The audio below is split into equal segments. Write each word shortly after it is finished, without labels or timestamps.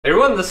Hey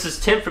everyone, this is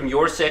Tim from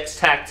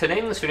YourSixTech. Today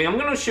in this video, I'm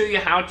going to show you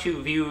how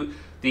to view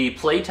the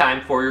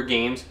playtime for your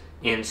games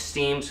in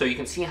Steam so you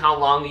can see how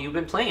long you've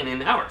been playing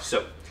in hours.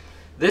 So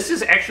this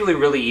is actually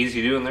really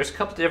easy to do, and there's a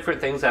couple different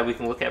things that we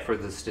can look at for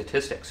the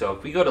statistics. So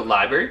if we go to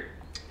Library,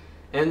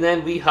 and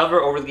then we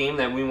hover over the game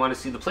that we want to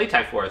see the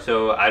playtime for.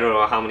 So I don't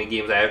know how many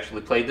games I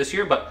actually played this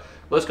year, but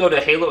let's go to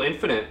Halo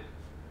Infinite.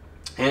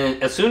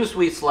 And as soon as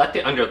we select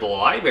it under the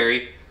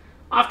Library,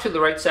 off to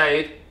the right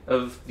side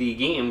of the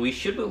game, we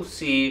should be able to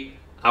see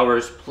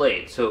hours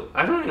played. So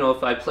I don't know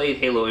if I played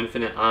Halo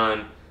Infinite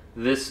on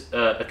this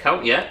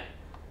account yet.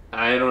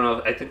 I don't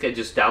know. I think I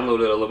just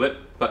downloaded it a little bit,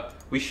 but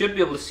we should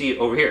be able to see it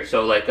over here.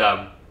 So like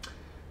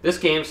this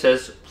game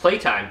says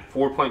playtime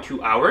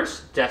 4.2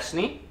 hours.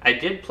 Destiny. I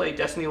did play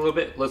Destiny a little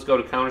bit. Let's go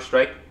to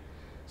Counter-Strike.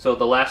 So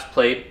the last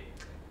played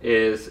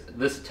is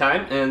this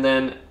time, and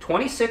then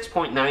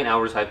 26.9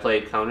 hours I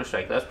played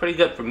Counter-Strike. That's pretty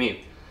good for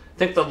me. I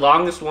think the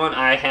longest one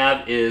I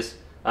have is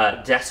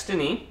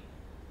Destiny.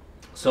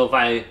 So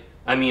if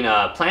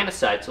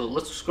Planetside. So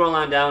let's scroll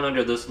on down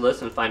under this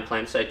list and find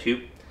Planetside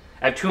 2.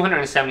 I have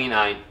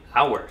 279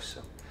 hours.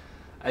 So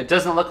it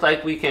doesn't look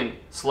like we can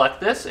select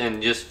this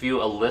and just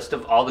view a list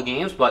of all the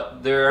games,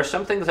 but there are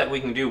some things that we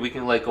can do. We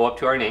can like go up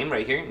to our name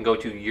right here and go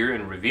to Year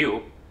in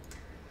Review,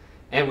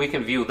 and we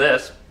can view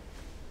this,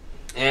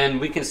 and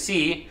we can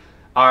see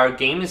our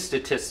gaming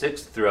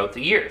statistics throughout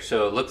the year.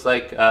 So it looks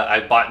like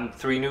I bought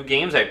 3 new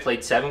games. I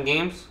played 7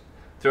 games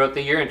throughout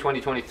the year in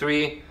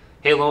 2023.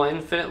 Halo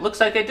Infinite, looks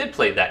like I did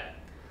play that.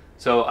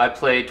 So I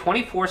played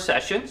 24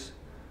 sessions,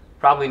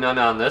 probably none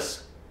on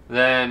this.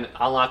 Then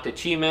unlocked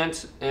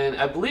achievements, and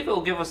I believe it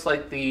will give us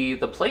like the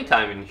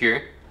playtime in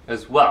here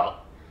as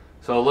well.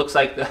 So it looks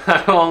like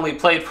I only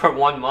played for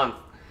 1 month.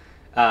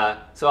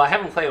 So I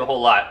haven't played a whole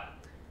lot.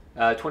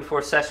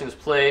 24 sessions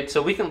played.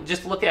 So we can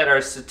just look at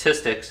our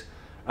statistics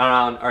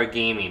around our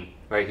gaming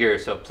right here.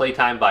 So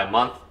playtime by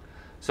month.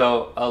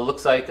 So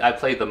looks like I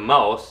played the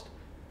most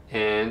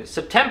in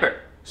September.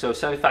 So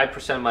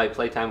 75% of my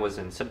playtime was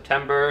in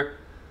September.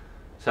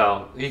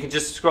 So you can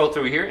just scroll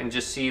through here and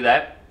just see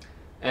that.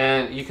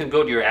 And you can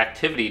go to your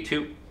activity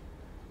too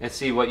and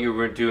see what you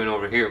were doing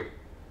over here.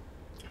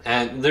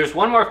 And there's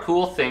one more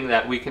cool thing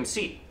that we can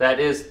see. That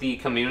is the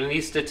community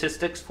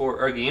statistics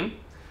for our game.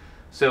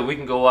 So we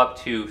can go up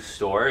to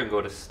Store and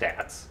go to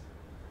Stats.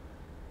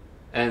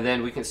 And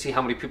then we can see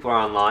how many people are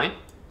online.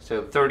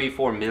 So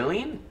 34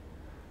 million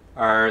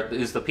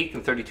is the peak,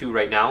 and 32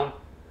 right now.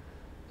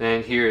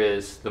 Then here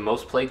is the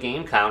most played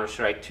game,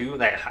 Counter-Strike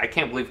 2. I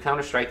can't believe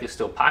Counter-Strike is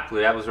still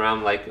popular. That was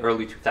around like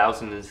early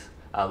 2000s,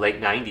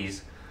 late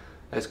 90s.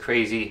 That's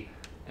crazy.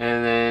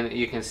 And then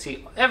you can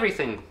see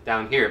everything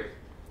down here.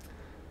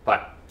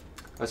 But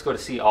let's go to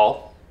see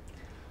all.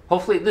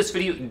 Hopefully this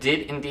video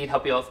did indeed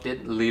help you out. If it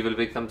did, leave it a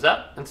big thumbs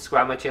up and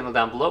subscribe to my channel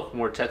down below for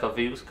more tech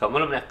videos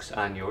coming up next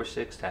on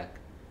YourSixTech.